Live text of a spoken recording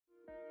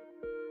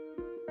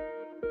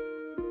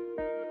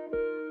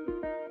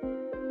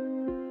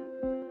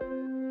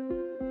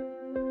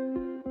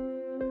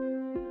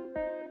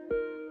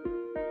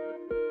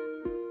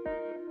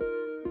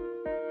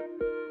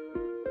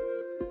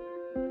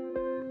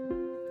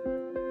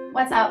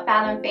What's up,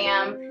 Fathom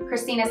fam?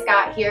 Christina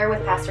Scott here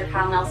with Pastor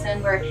Kyle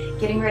Nelson. We're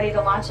getting ready to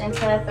launch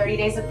into 30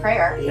 days of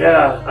prayer.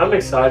 Yeah, I'm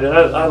excited.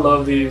 I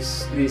love these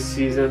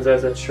seasons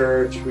as a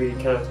church. We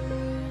kind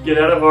of get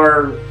out of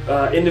our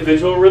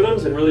individual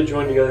rhythms and really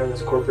join together in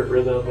this corporate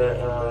rhythm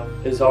that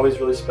is always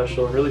really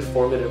special and really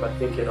formative, I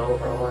think, in all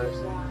of our lives.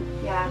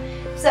 Yeah.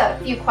 So a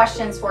few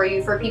questions for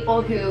you for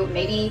people who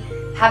maybe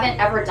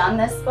haven't ever done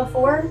this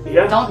before.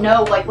 Yeah. Don't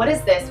know, like, what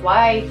is this?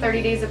 Why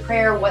 30 days of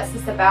prayer? What's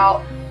this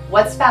about?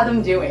 What's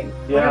Fathom doing?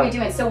 What are we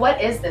doing? So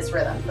what is this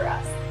rhythm for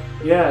us?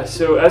 Yeah,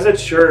 so as a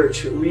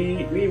church,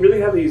 we really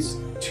have these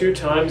 2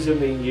 times in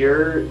the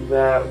year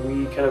that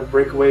we kind of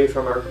break away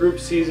from our group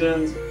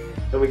seasons,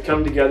 and we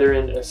come together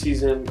in a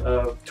season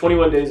of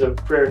 21 days of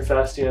prayer and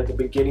fasting at the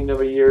beginning of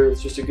a year.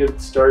 It's just a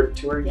good start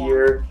to our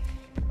year,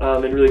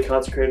 and really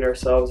consecrating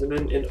ourselves. And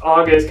then in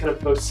August, kind of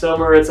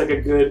post-summer, it's like a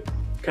good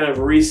kind of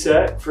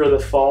reset for the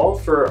fall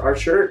for our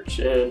church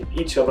and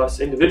each of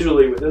us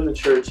individually within the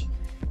church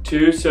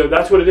too. So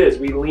that's what it is.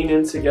 We lean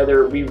in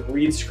together, we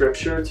read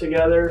scripture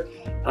together.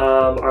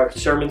 Our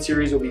sermon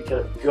series will be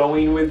kind of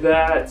going with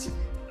that.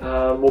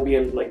 We'll be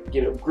in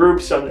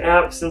groups on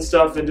apps and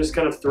stuff, and just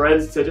kind of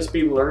threads to just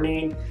be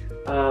learning.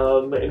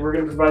 And we're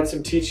going to provide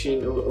some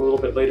teaching a little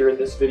bit later in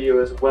this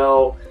video as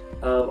well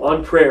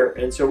on prayer.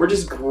 And so we're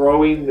just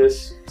growing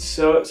this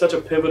such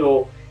a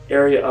pivotal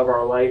area of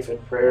our life in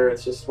prayer.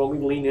 It's just when we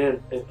lean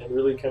in and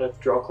really kind of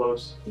draw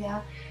close.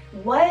 Yeah.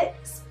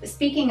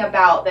 Speaking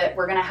about that,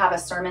 we're going to have a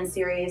sermon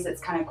series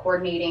that's kind of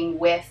coordinating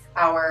with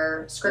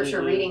our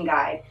scripture reading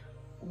guide.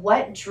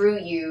 What drew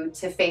you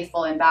to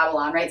Faithful in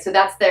Babylon, right? So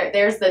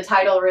there's the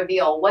title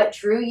reveal. What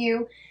drew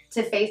you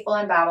to Faithful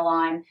in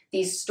Babylon?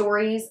 These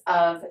stories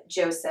of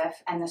Joseph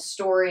and the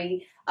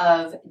story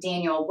of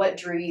Daniel, what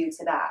drew you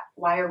to that?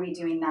 Why are we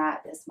doing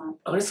that this month?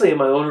 Honestly, in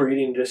my own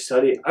reading, just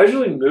study, I was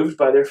really moved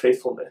by their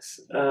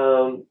faithfulness.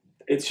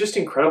 It's just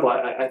incredible.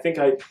 I think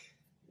I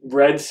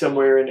read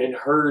somewhere and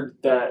heard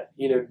that,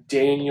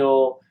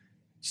 Daniel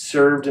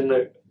served in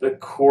the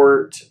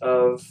court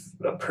of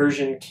a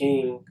Persian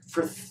king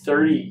for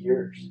 30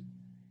 years.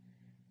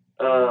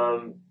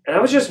 And I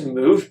was just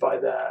moved by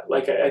that.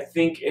 Like, I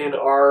think in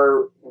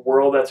our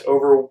world that's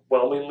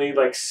overwhelmingly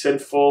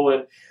sinful,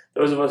 and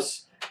those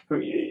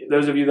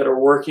of you that are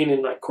working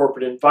in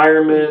corporate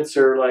environments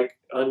or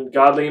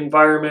ungodly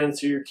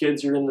environments, or your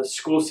kids are in the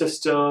school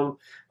system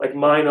like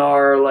mine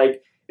are,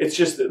 it's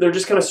just, they're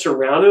just kind of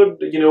surrounded,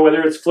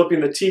 whether it's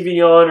flipping the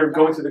TV on or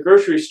going to the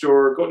grocery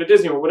store or going to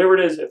Disney or whatever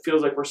it is, it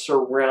feels like we're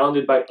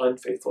surrounded by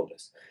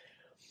unfaithfulness.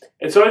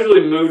 And so I was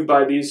really moved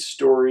by these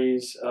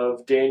stories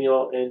of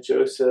Daniel and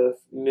Joseph,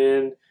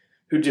 men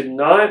who did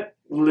not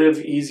live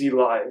easy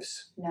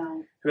lives,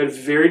 who had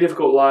very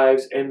difficult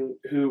lives, and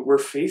who were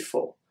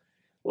faithful.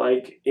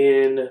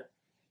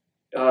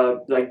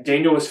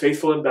 Daniel was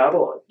faithful in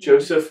Babylon.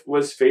 Joseph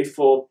was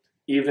faithful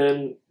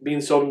even being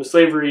sold into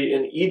slavery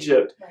in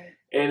Egypt. Right.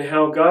 And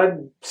how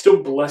God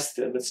still blessed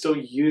them and still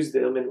used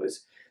them, and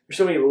there's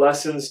so many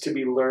lessons to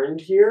be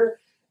learned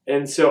here.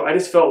 And so I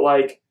just felt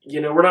like,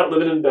 we're not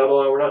living in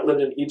Babylon, we're not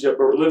living in Egypt,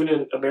 but we're living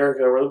in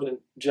America, we're living in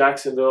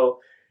Jacksonville.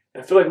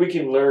 And I feel like we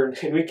can learn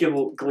and we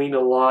can glean a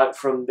lot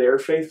from their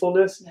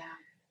faithfulness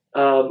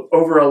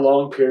over a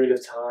long period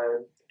of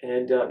time.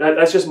 And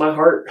that's just my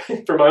heart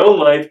for my own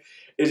life,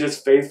 is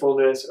just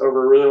faithfulness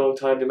over a really long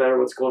time, no matter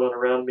what's going on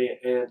around me.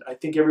 And I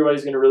think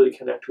everybody's going to really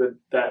connect with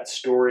that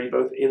story,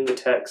 both in the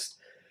text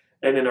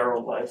and in our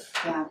own life.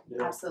 Yeah,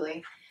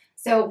 absolutely.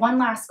 So one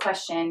last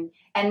question,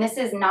 and this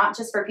is not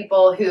just for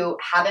people who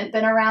haven't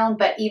been around,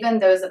 but even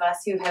those of us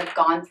who have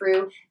gone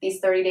through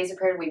these 30 days of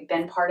prayer. We've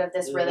been part of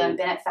this rhythm,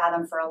 been at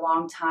Fathom for a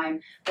long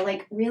time.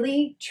 But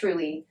really,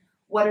 truly,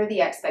 what are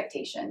the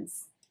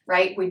expectations?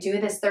 Right? We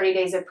do this 30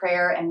 days of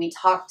prayer, and we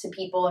talk to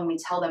people and we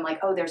tell them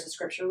there's a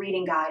scripture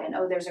reading guide, and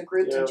there's a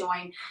group to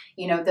join,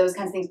 those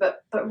kinds of things.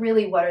 But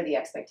really, what are the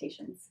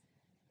expectations?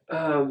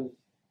 I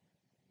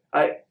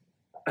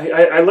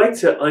like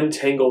to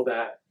untangle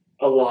that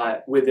a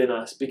lot within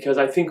us, because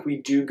I think we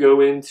do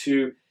go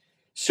into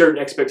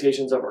certain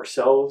expectations of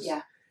ourselves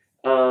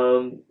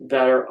that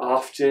are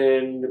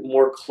often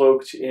more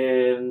cloaked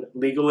in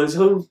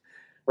legalism,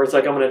 where it's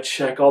I'm going to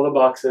check all the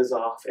boxes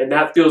off, and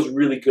that feels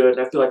really good,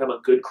 and I feel like I'm a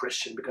good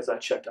Christian because I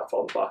checked off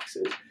all the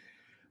boxes.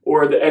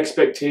 Or the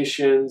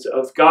expectations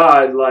of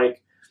God, or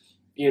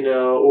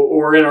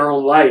in our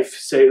own life,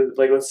 say,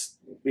 let's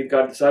leave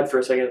God aside for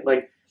a second,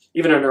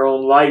 even in our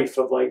own life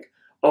of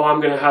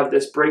I'm going to have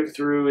this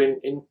breakthrough,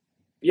 and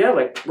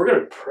we're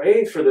going to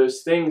pray for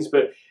those things,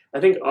 but I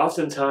think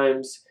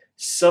oftentimes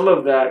some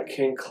of that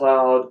can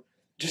cloud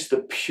just the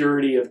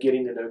purity of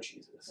getting to know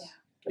Jesus,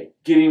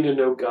 getting to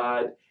know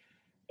God,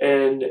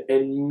 and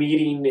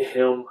meeting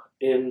Him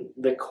in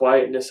the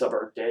quietness of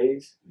our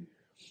days,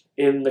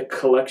 in the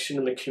collection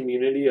and the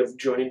community of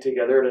joining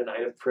together at a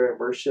night of prayer and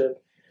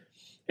worship.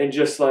 And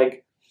just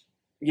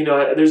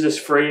there's this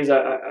phrase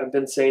I've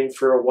been saying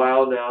for a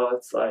while now.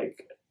 It's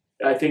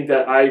I think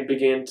that I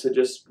began to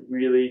just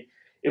really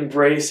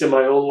embrace in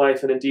my own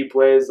life in a deep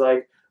way is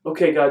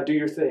okay, God, do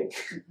your thing.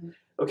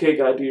 Okay,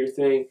 God, do your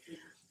thing.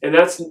 And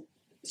that's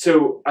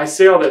so I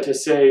say all that to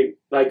say,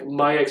 like,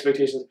 my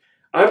expectations,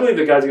 I believe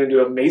that God's going to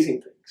do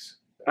amazing things.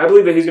 I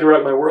believe that he's going to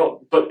rock my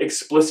world. But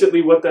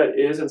explicitly what that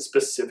is and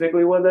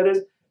specifically what that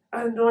is,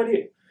 I have no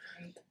idea.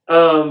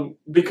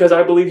 Because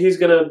I believe he's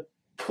going to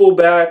pull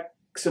back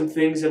some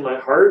things in my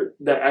heart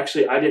that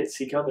actually I didn't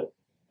see coming.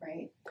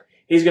 Right.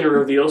 He's going to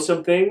reveal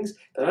some things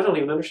that I don't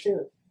even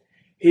understand.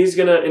 He's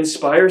going to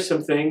inspire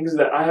some things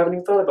that I haven't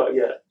even thought about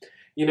yet.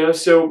 You know,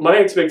 so my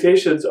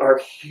expectations are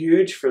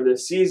huge for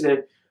this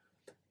season,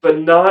 but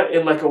not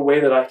in like a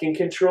way that I can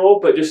control,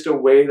 but just a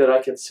way that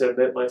I can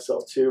submit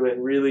myself to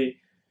and really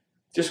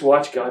just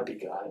watch God be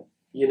God,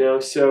 you know?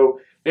 So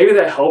maybe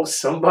that helps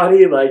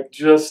somebody like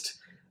just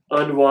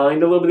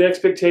unwind a little bit of the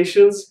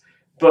expectations,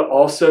 but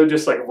also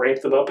just like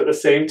ramp them up at the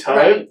same time,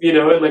 right. You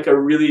know, in like a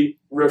really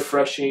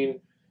refreshing,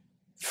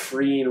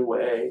 freeing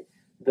way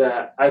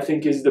that I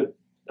think is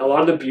a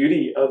lot of the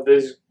beauty of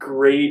this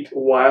great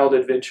wild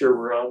adventure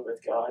we're on with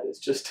God is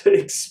just to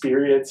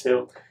experience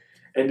him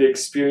and to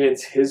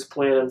experience his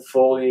plan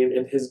unfolding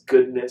and his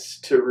goodness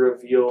to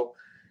reveal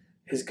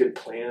his good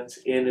plans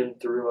in and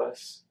through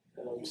us.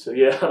 So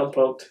yeah, I'm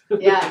pumped.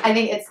 Yeah, I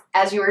think it's,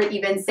 as you were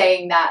even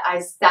saying that, I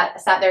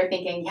sat there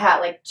thinking, yeah,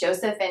 like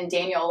Joseph and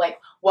Daniel, like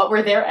what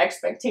were their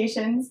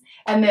expectations?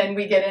 And then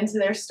we get into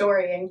their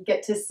story and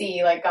get to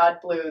see like God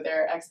blew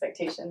their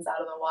expectations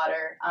out of the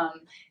water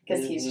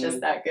because he's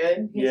just that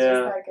good. He's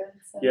just that good.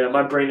 So. Yeah,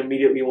 my brain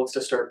immediately wants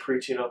to start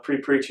preaching on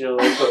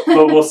those,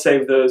 but we'll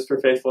save those for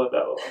Faithful and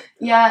Babylon.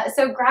 Yeah,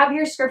 so grab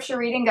your scripture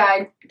reading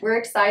guide. We're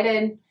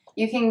excited.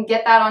 You can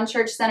get that on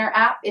Church Center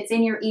app. It's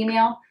in your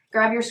email.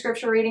 Grab your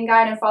scripture reading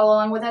guide and follow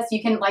along with us.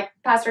 You can, like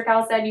Pastor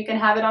Kyle said, you can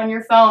have it on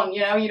your phone.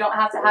 You know, you don't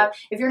have to have,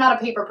 if you're not a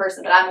paper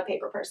person, but I'm a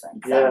paper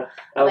person. So yeah,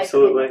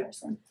 absolutely.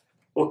 Like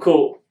well,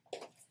 cool.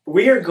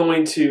 We are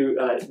going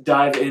to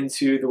dive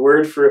into the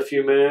Word for a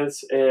few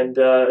minutes, and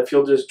if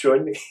you'll just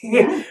join me,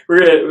 yeah.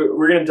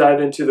 we're gonna dive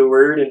into the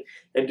Word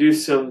and do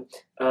some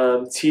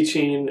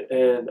teaching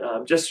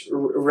and just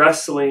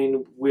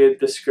wrestling with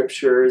the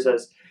Scriptures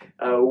as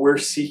we're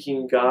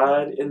seeking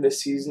God in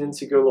this season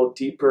to go a little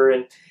deeper.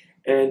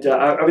 And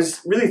I was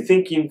really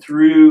thinking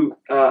through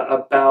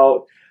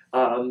about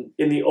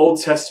in the Old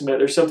Testament,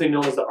 there's something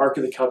known as the Ark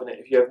of the Covenant.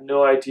 If you have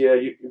no idea,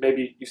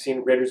 maybe you've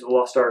seen Raiders of the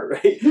Lost Ark,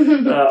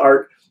 right?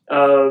 Ark.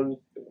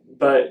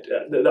 But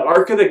the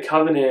Ark of the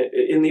Covenant,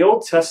 in the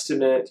Old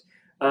Testament,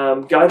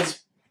 God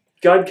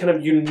kind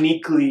of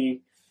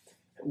uniquely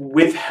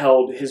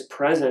withheld his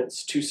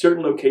presence to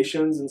certain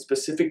locations and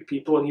specific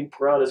people, and he'd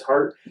pour out his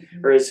heart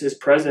or his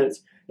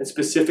presence in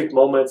specific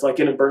moments, like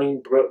in a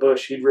burning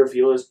bush, he'd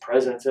reveal his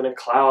presence in a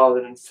cloud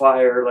and in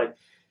fire,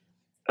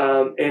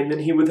 and then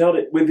he withheld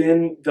it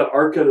within the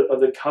Ark of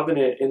the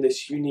Covenant in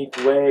this unique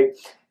way.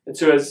 And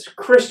so as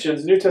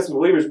Christians, New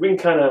Testament believers, we can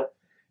kind of,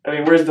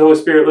 where's the Holy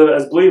Spirit live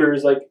as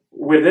believers? Like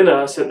within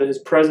us, and his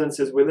presence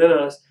is within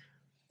us.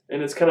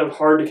 And it's kind of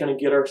hard to kind of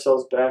get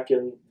ourselves back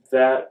in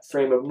that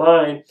frame of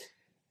mind.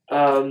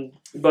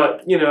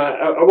 But, you know,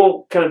 I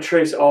won't kind of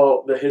trace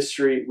all the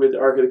history with the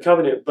Ark of the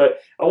Covenant, but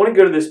I want to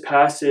go to this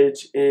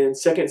passage in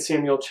 2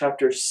 Samuel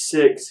chapter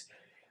 6,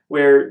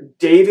 where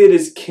David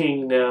is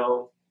king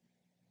now,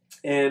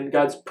 and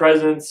God's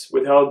presence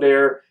withheld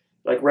there,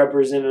 like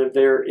representative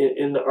there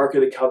in the Ark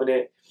of the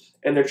Covenant,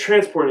 and they're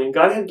transporting. And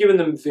God had given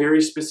them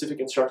very specific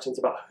instructions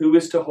about who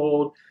is to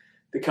hold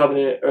the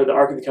covenant, or the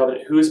Ark of the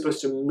Covenant, who is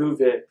supposed to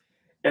move it.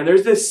 And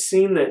there's this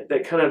scene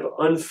that kind of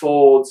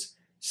unfolds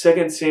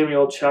 2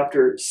 Samuel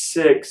chapter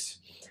 6,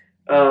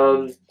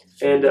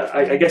 and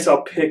I guess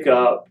I'll pick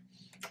up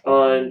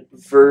on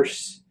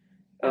verse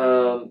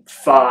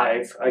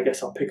 5. I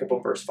guess I'll pick up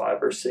on verse 5.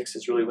 Verse 6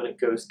 is really when it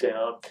goes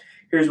down.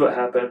 Here's what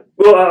happened.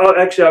 Well, I'll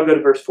go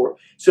to verse 4.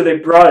 So they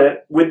brought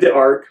it with the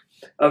ark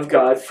of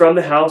God from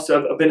the house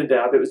of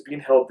Abinadab. It was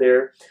being held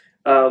there,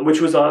 which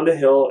was on the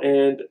hill,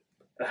 and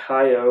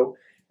Ahio,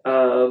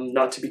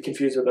 not to be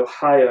confused with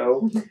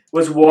Ohio,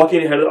 was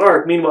walking ahead of the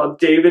ark. Meanwhile,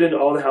 David and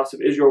all the house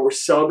of Israel were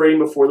celebrating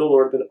before the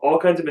Lord with all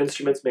kinds of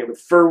instruments made with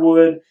fir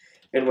wood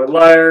and with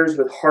lyres,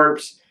 with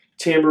harps,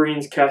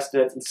 tambourines,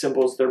 castanets, and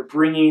cymbals. They're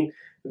bringing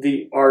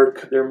the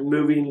ark. They're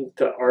moving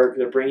the ark.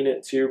 They're bringing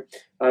it to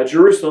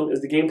Jerusalem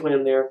is the game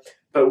plan there.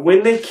 But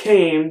when they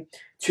came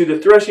to the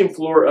threshing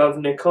floor of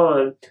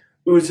Nacon,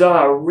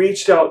 Uzzah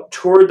reached out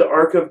toward the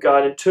ark of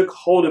God and took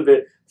hold of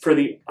it, for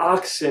the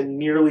oxen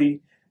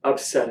nearly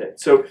upset it.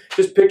 So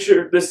just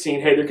picture this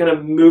scene. Hey, they're kind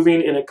of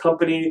moving in a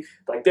company,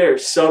 like they're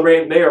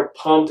celebrating, they are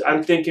pumped.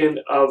 I'm thinking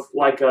of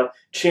like a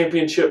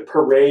championship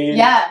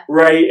parade,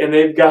 right? And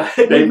they've got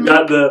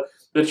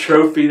the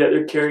trophy that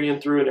they're carrying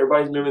through, and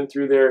everybody's moving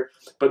through there.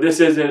 But this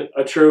isn't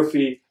a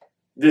trophy.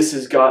 This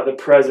is God, the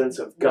presence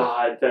of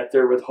God that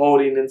they're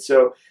withholding. And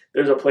so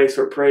there's a place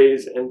for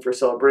praise and for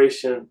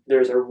celebration.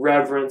 There's a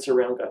reverence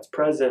around God's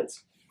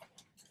presence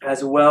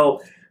as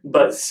well.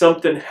 But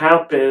something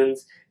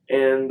happens,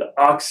 and the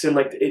oxen,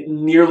 like, it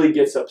nearly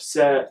gets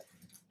upset.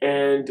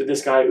 And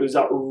this guy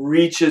Uzzah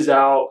reaches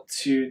out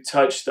to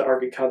touch the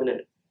Ark of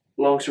Covenant.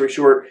 Long story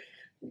short,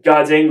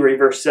 God's angry,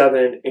 verse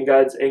 7, and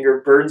God's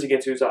anger burns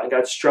against Uzzah, and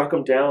God struck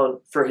him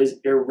down for his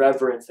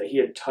irreverence, that he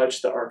had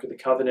touched the Ark of the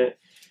Covenant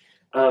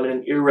in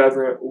an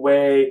irreverent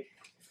way.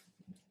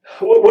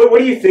 What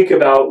do you think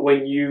about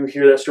when you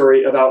hear that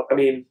story about, I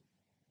mean,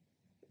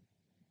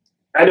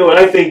 I know what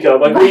I think of.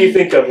 Like, what do you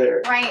think of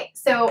there? Right.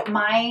 So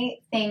my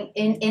thing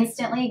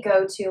instantly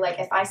go to, like,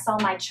 if I saw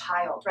my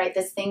child, right,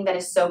 this thing that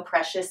is so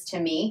precious to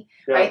me,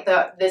 right,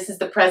 this is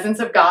the presence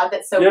of God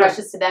that's so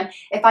precious to them.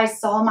 If I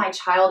saw my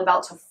child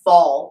about to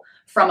fall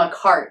from a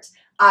cart,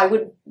 I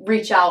would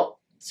reach out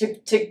to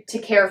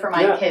care for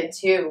my kid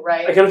too,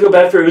 right? I kind of feel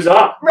bad for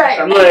Uzzah. Right.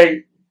 I'm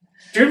like,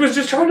 dude was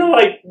just trying to,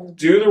 like,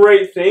 do the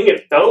right thing.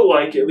 It felt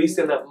like, at least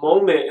in that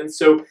moment. And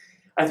so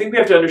I think we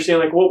have to understand,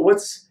 like,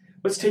 what's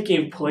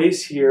taking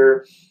place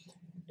here.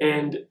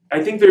 And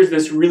I think there's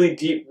this really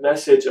deep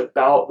message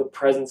about the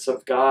presence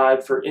of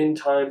God for in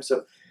times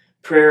of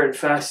prayer and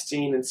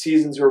fasting and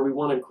seasons where we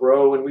want to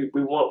grow and we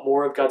want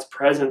more of God's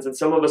presence. And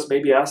some of us may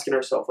be asking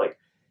ourselves, like,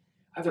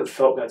 I haven't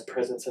felt God's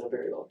presence in a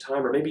very long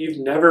time. Or maybe you've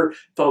never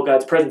felt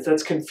God's presence.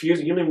 That's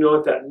confusing. You don't even know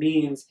what that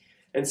means.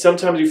 And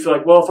sometimes you feel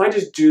like, well, if I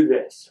just do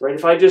this, right?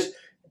 If I just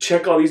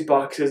check all these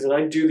boxes and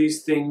I do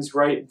these things,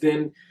 right,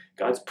 then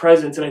God's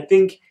presence. And I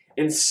think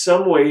in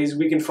some ways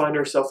we can find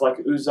ourselves like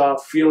Uzzah,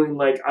 feeling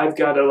like I've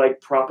got to,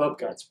 like, prop up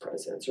God's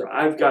presence, or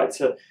I've got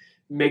to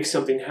make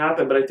something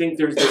happen. But I think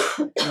there's this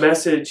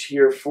message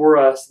here for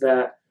us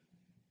that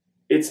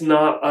it's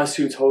not us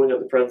who's holding up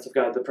the presence of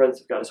God. The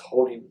presence of God is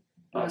holding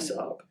us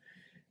up.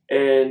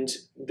 And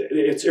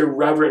it's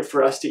irreverent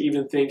for us to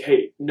even think,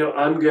 hey, no,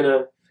 I'm going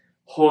to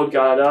hold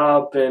God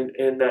up,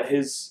 and that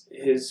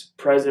his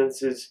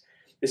presence is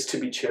to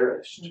be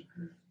cherished.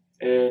 Mm-hmm.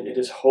 And it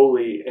is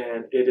holy,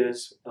 and it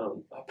is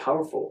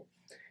powerful.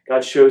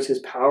 God shows his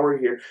power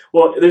here.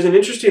 Well, there's an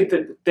interesting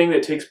thing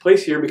that takes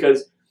place here,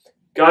 because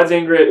God's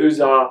angry at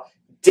Uzzah.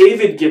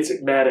 David gets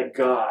mad at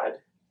God.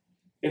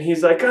 And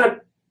he's like,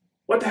 God,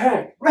 what the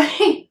heck?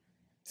 Right.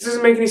 This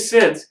doesn't make any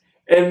sense.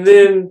 And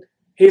then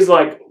he's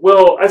like,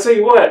 well, I tell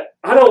you what,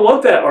 I don't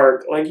want that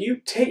ark. Like,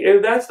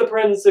 if that's the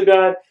presence of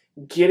God,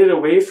 get it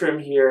away from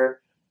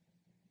here.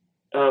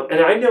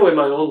 And I know in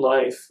my own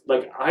life,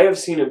 like, I have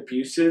seen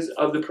abuses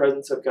of the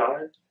presence of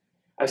God.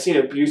 I've seen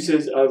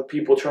abuses of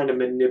people trying to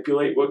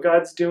manipulate what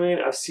God's doing.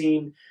 I've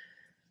seen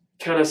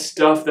kind of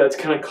stuff that's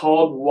kind of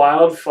called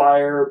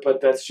wildfire,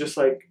 but that's just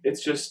like,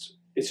 it's just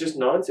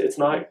nonsense. It's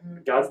not,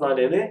 God's not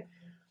in it.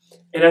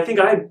 And I think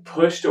I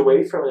pushed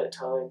away from it at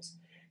times.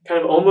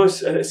 Kind of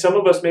almost, some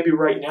of us maybe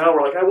right now,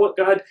 we're like, I want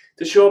God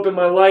to show up in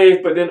my life,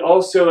 but then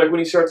also, like, when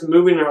he starts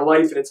moving in our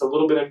life and it's a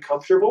little bit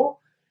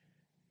uncomfortable,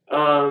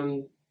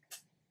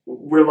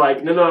 we're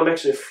like, no, I'm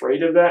actually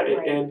afraid of that.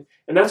 Right. And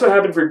that's what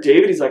happened for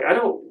David. He's like, I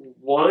don't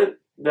want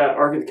that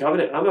Ark of the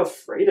Covenant. I'm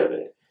afraid of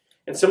it.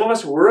 And some of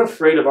us, we're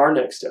afraid of our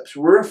next steps.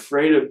 We're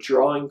afraid of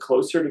drawing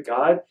closer to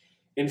God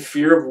in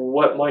fear of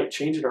what might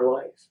change in our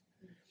life.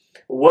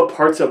 What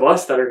parts of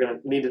us that are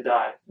going to need to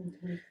die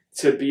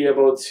to be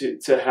able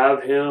to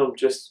have him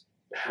just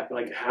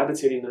like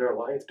habitating in our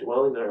life,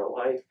 dwelling in our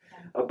life,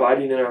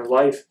 abiding in our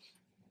life.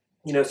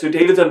 You know, so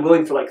David's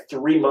unwilling for like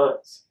 3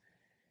 months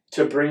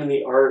to bring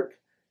the ark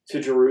to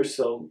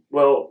Jerusalem.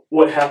 Well,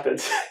 what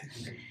happens?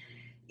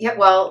 Yeah,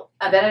 well,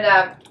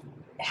 Abinadab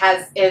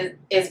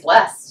is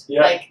blessed,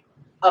 like,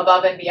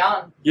 above and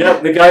beyond. Yeah,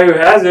 the guy who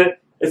has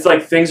it, it's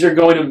like things are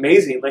going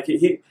amazing. Like,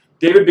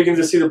 David begins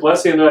to see the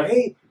blessing, and they're like,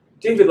 hey,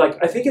 David, like,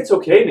 I think it's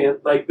okay, man.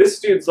 Like, this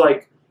dude's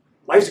like,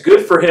 life's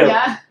good for him.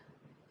 Yeah.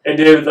 And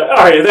David's like, all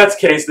right, if that's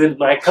the case, then,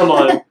 like, come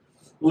on,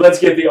 let's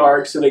get the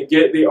ark. So they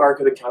get the Ark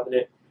of the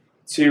Covenant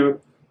to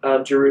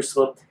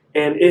Jerusalem.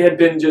 And it had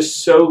been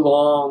just so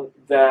long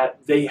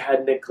that they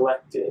had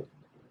neglected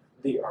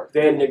the ark.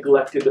 They had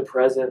neglected the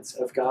presence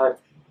of God.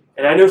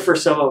 And I know for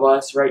some of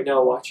us right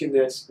now watching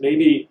this,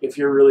 maybe if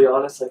you're really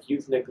honest, like,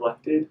 you've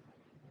neglected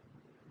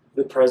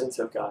the presence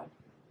of God.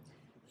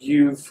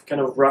 You've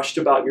kind of rushed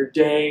about your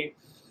day.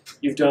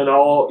 You've done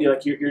all,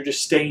 you're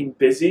just staying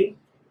busy.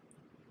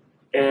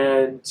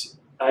 And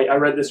I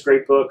read this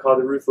great book called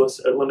The Ruthless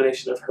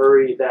Elimination of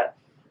Hurry that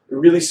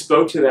really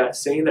spoke to that,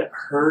 saying that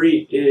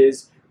hurry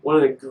is one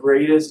of the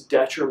greatest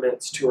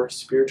detriments to our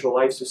spiritual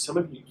life. So some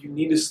of you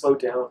need to slow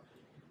down,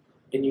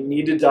 and you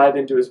need to dive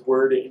into his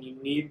word, and you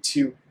need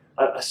to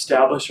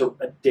establish a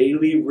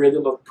daily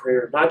rhythm of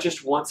prayer, not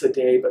just once a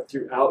day, but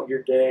throughout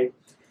your day,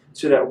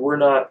 so that we're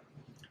not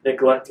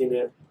neglecting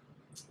it.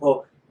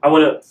 Well, I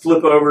want to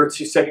flip over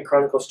to 2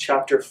 Chronicles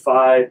chapter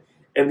 5,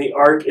 and the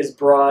ark is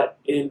brought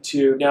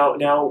into,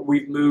 now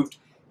we've moved,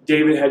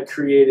 David had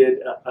created,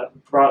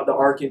 brought the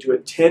ark into a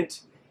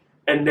tent,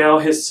 and now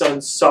his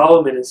son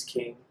Solomon is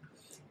king.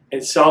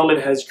 And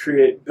Solomon has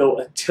built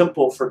a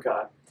temple for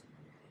God.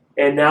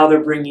 And now they're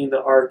bringing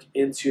the ark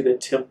into the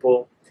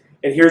temple.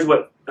 And here's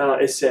what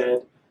is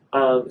said.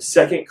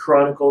 2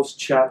 Chronicles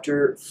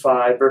chapter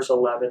 5, verse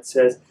 11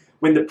 says,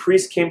 when the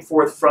priests came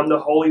forth from the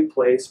holy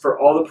place, for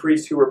all the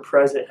priests who were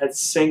present had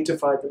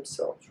sanctified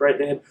themselves, right?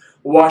 They had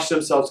washed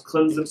themselves,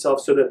 cleansed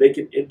themselves so that they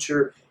could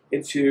enter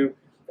into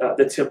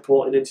the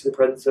temple and into the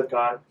presence of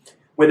God.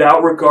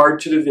 without regard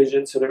to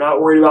division. So they're not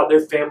worried about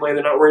their family.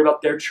 They're not worried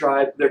about their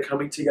tribe. They're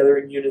coming together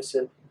in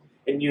unison,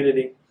 in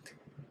unity.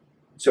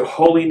 So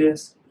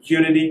holiness,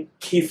 unity,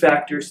 key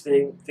factors,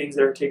 things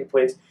that are taking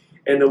place.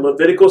 And the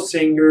Levitical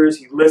singers,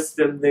 he lists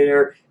them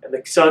there, and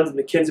the sons and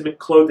the kinsmen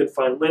clothed in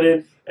fine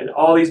linen, and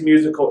all these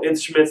musical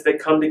instruments, they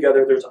come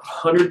together. There's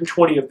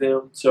 120 of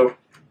them. So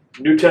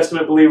New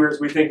Testament believers,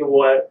 we think of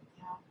what?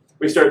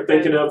 We start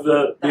thinking of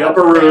the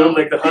upper room,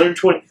 like the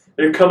 120.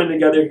 They're coming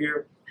together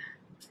here,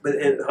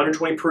 and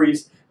 120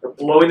 priests. They're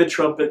blowing the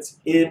trumpets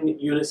in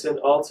unison,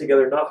 all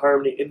together, not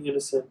harmony, in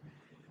unison.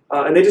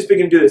 And they just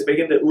begin to do this,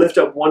 begin to lift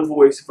up one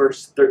voice,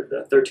 verse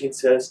 13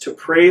 says, to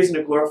praise and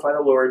to glorify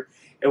the Lord.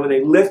 And when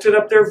they lifted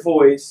up their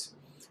voice,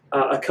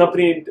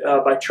 accompanied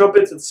by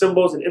trumpets and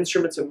cymbals and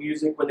instruments of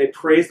music, when they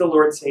praised the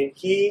Lord, saying,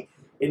 He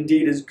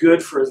indeed is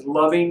good, for His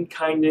loving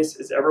kindness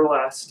is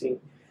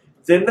everlasting.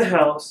 Then the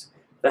house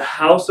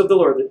of the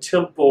Lord, the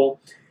temple,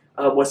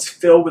 was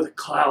filled with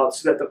clouds,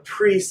 so that the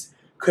priests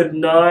could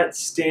not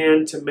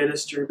stand to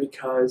minister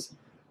because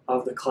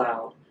of the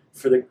cloud.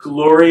 For the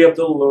glory of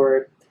the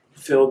Lord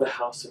filled the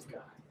house of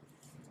God.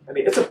 I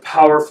mean, it's a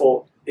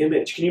powerful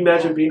image. Can you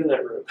imagine being in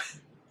that room?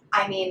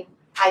 I mean,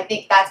 I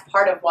think that's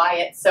part of why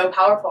it's so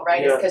powerful,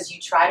 right? Yeah. Is because you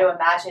try to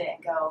imagine it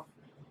and go,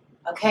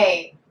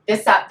 okay,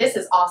 this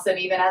is awesome,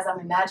 even as I'm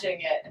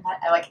imagining it, and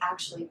like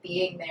actually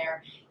being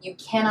there, you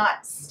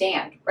cannot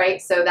stand,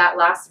 right? So that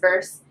last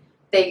verse,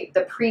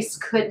 the priests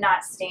could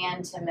not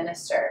stand to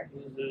minister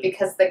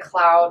because the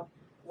cloud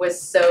was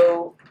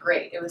so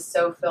great. It was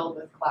so filled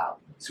with cloud.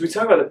 So we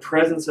talk about the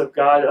presence of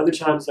God. Other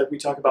times, like we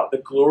talk about the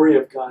glory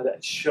of God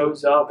that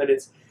shows up, and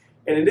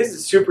it is a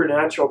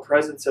supernatural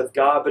presence of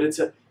God, but it's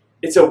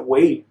a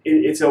weight.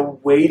 It's a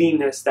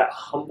weightiness that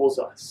humbles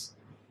us.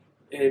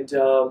 And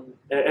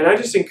I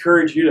just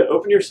encourage you to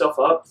open yourself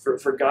up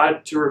for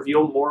God to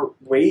reveal more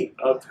weight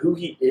of who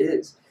He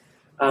is.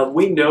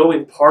 We know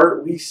in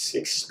part, we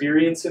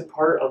experience in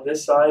part on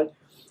this side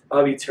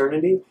of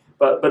eternity,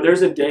 but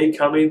there's a day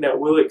coming that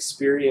we'll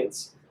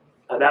experience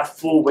that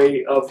full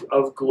weight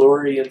of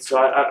glory. And so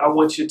I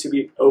want you to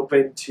be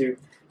open to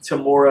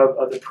more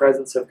of the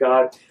presence of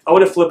God. I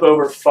want to flip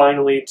over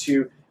finally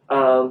to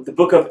the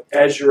book of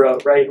Ezra,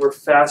 right? We're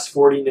fast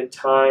forwarding in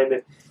time,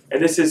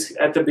 and this is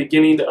at the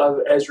beginning of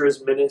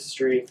Ezra's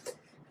ministry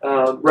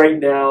right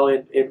now,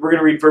 and we're going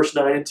to read verse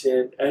 9 and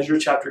 10, Ezra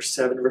chapter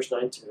 7, verse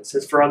 9 and 10. It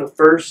says, For on the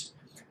first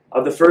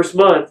of the first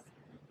month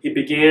he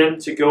began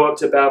to go up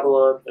to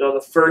Babylon, and on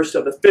the first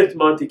of the 5th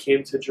month he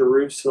came to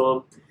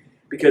Jerusalem,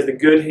 because the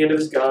good hand of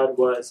his God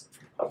was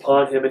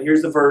upon him. And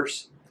here's the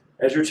verse,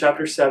 Ezra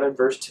chapter 7,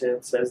 verse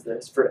 10 says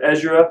this, For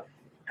Ezra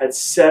had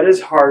set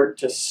his heart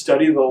to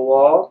study the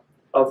law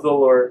of the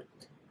Lord.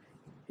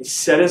 He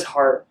set his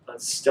heart on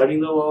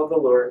studying the law of the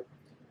Lord,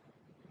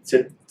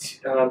 to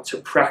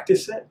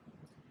practice it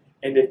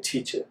and to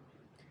teach it.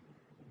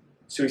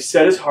 So he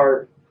set his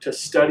heart to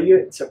study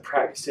it, to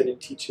practice it, and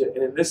teach it.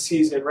 And in this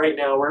season, right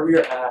now, wherever you're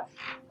at, I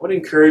want to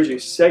encourage you,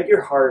 set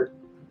your heart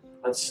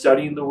on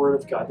studying the Word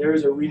of God. There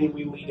is a reading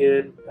we lean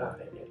in,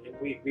 and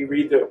we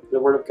read the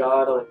Word of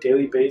God on a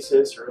daily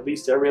basis, or at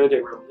least every other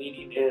day we're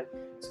leaning in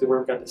to the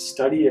Word of God to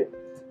study it.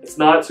 It's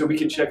not so we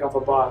can check off a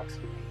box.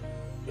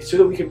 It's so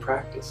that we can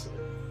practice it.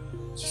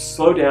 So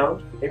slow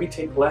down, maybe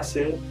take less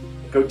in,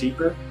 and go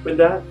deeper with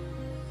that,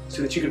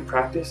 so that you can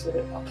practice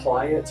it,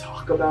 apply it,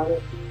 talk about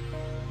it.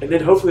 And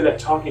then hopefully that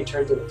talking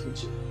turns into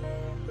teaching.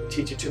 I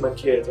teach it to my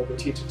kids, I can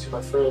teach it to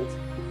my friends,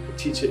 I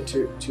teach it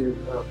to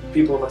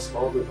people in my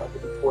small group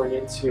I've been pouring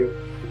into.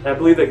 And I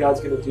believe that God's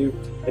going to do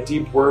a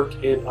deep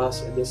work in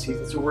us in this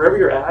season. So wherever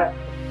you're at,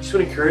 I just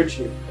want to encourage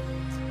you.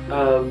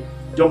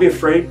 Don't be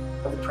afraid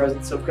of the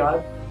presence of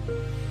God.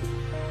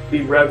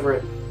 Be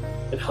reverent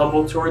and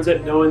humble towards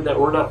it, knowing that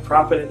we're not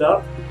propping it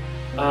up,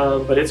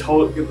 but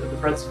the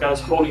presence of God is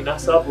holding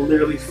us up,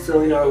 literally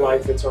filling our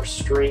life. It's our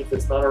strength.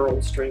 It's not our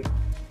own strength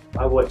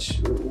by which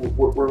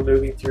we're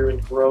moving through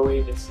and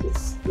growing.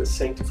 It's the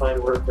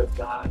sanctifying work of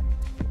God.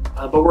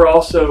 But we're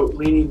also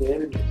leaning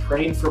in and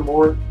praying for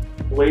more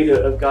weight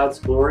of God's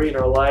glory in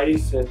our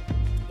life, and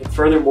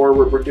furthermore,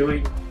 we're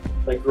doing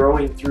like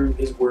growing through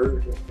His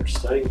Word. And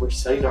we're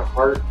setting our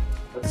heart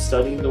on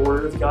studying the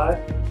Word of God,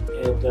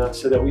 and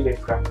so that we may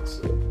practice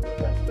it.